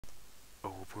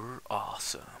We're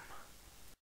awesome.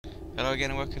 Hello again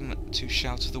and welcome to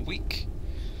Shout of the Week.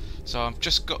 So I've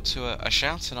just got to a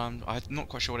shout and I'm not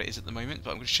quite sure what it is at the moment, but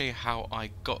I'm going to show you how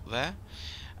I got there.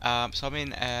 So I'm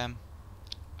in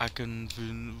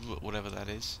whatever that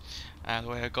is. And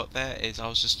the way I got there is I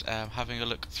was just having a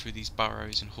look through these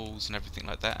burrows and halls and everything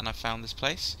like that, and I found this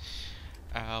place.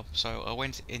 So I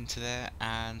went into there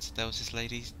and there was this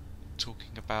lady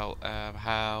talking about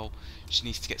how she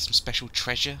needs to get some special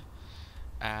treasure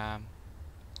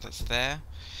that's there.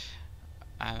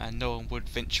 And no one would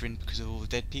venture in because of all the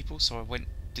dead people, so I went,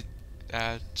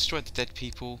 destroyed the dead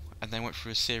people, and then went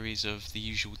through a series of the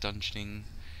usual dungeoning,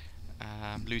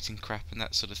 looting crap and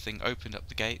that sort of thing, opened up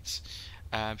the gates.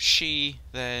 She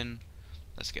then,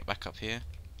 let's get back up here,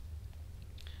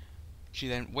 she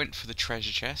then went for the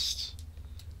treasure chest,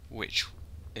 which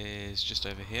is just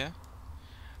over here,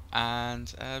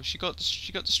 and she got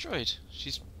destroyed.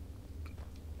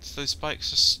 Those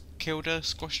spikes just killed her,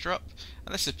 squashed her up,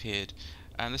 and disappeared.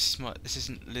 And this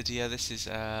isn't Lydia. This is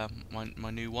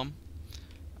my new one,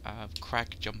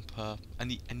 Crag Jumper,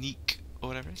 Anik or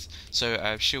whatever it is.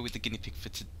 So she'll be the guinea pig for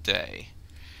today.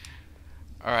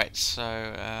 All right,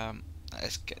 so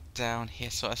let's get down here.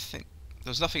 So I think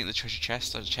there was nothing in the treasure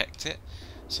chest. I checked it.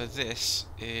 So this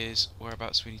is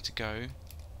whereabouts we need to go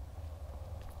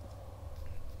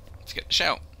to get the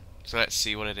shout. So let's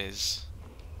see what it is.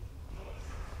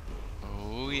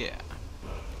 Oh yeah.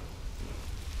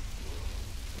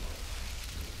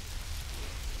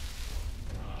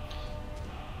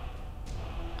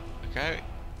 Okay.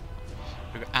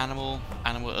 We've got animal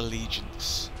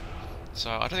allegiance. So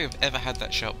I don't think I've ever had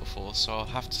that shout before, so I'll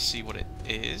have to see what it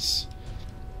is.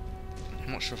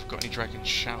 I'm not sure if I've got any dragon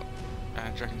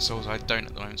souls. I don't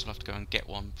at the moment, so I'll have to go and get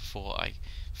one before I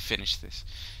finish this.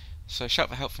 So shout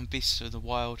for help from beasts of the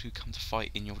wild who come to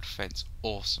fight in your defense.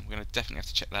 Awesome. We're gonna definitely have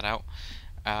to check that out.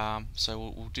 So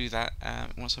we'll do that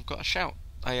once I've got a shout.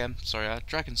 A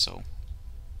dragon soul.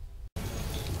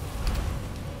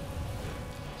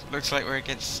 Looks like we're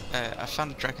against. I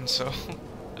found a dragon soul.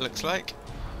 It looks like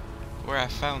where I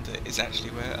found it is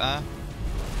actually where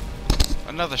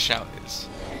another shout is.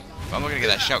 But I'm not gonna get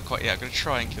that shout quite yet. I'm gonna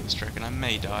try and kill this dragon. I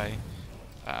may die.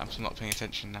 So I'm not paying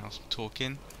attention now. So I'm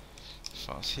talking.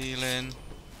 Fast healing.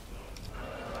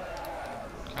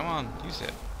 Come on, use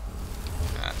it.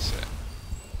 That's it.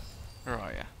 Where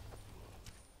are ya?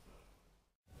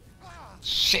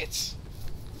 Shit!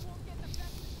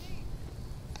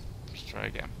 Let's try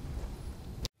again.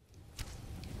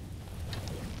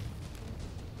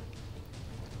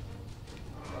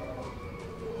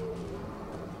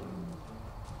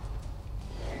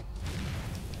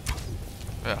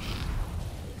 Ugh.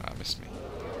 I missed me.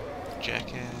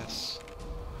 Jackass.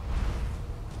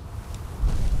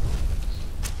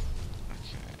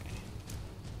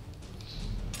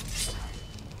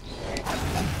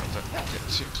 Don't get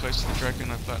too close to the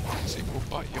dragon, I've learned because it will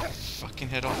bite your fucking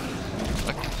head off.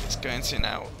 Like it's going to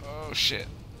now. Oh shit.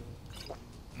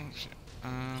 Oh shit.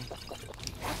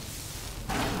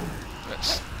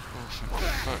 Let's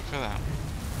fuck for that.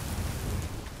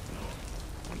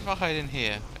 What if I hide in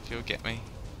here if you'll get me?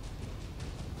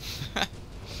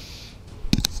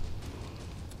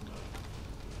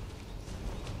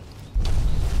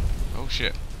 Oh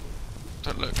shit.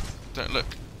 Don't look. Don't look.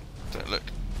 Don't look.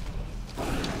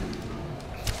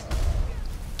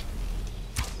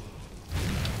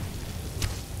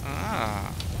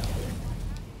 Ah.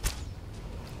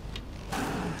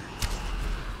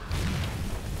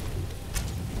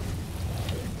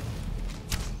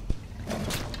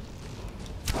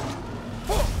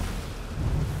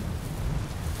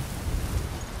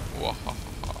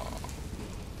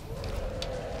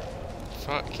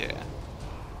 Fuck yeah.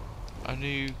 A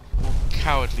new, more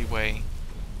cowardly way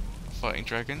of fighting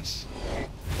dragons.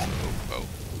 Oh.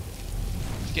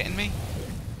 You getting me?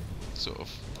 Sort of.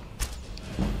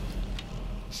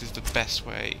 This is the best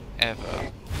way ever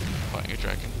of fighting a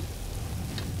dragon.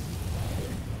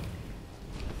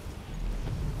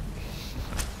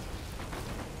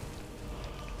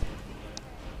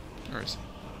 Where is he?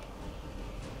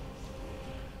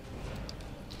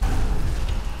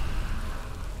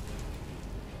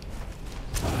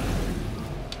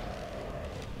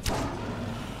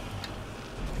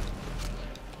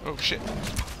 Oh shit.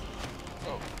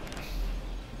 Oh.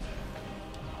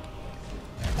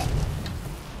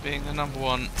 Being the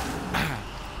 #1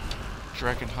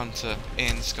 dragon hunter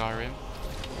in Skyrim.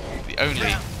 The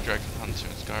only dragon hunter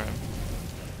in Skyrim.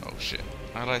 Oh shit.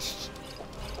 I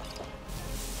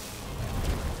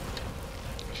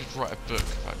should write a book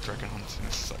about dragon hunting.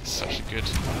 This is like such a good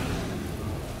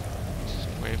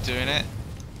way of doing it.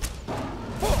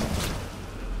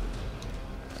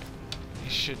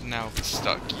 should now be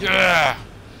stuck. Yeah!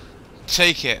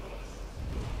 Take it!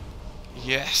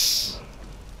 Yes!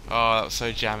 Oh, that was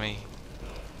so jammy.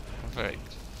 Very.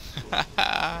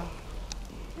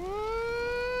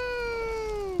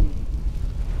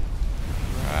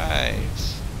 Right.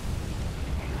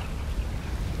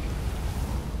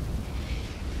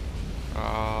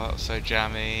 Oh, that was so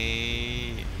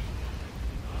jammy.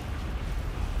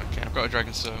 Okay, I've got a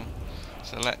dragon soul.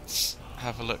 So let's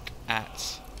have a look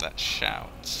at that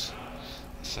shout.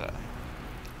 So,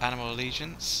 animal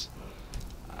allegiance.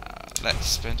 Let's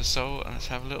spend a soul and let's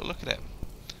have a little look at it.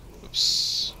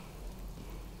 Oops.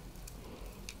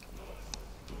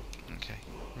 Okay,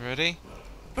 ready?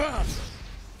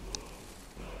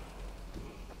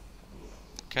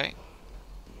 Okay.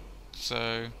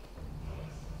 So,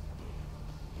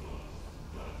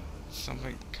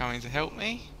 something coming to help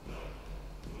me?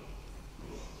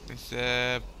 Is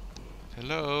there...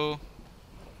 Hello?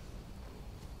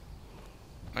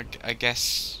 I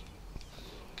guess...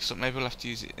 So maybe we'll have to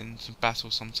use it in some battle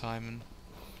sometime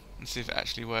and see if it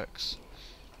actually works.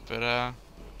 But,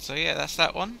 so yeah, that's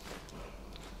that one.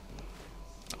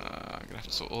 I'm gonna have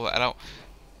to sort all that out.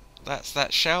 That's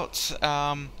that shout.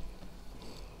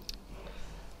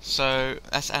 So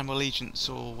that's Animal Allegiance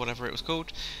or whatever it was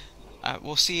called.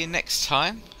 We'll see you next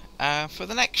time for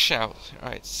the next shout.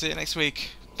 Alright, see you next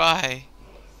week. Bye.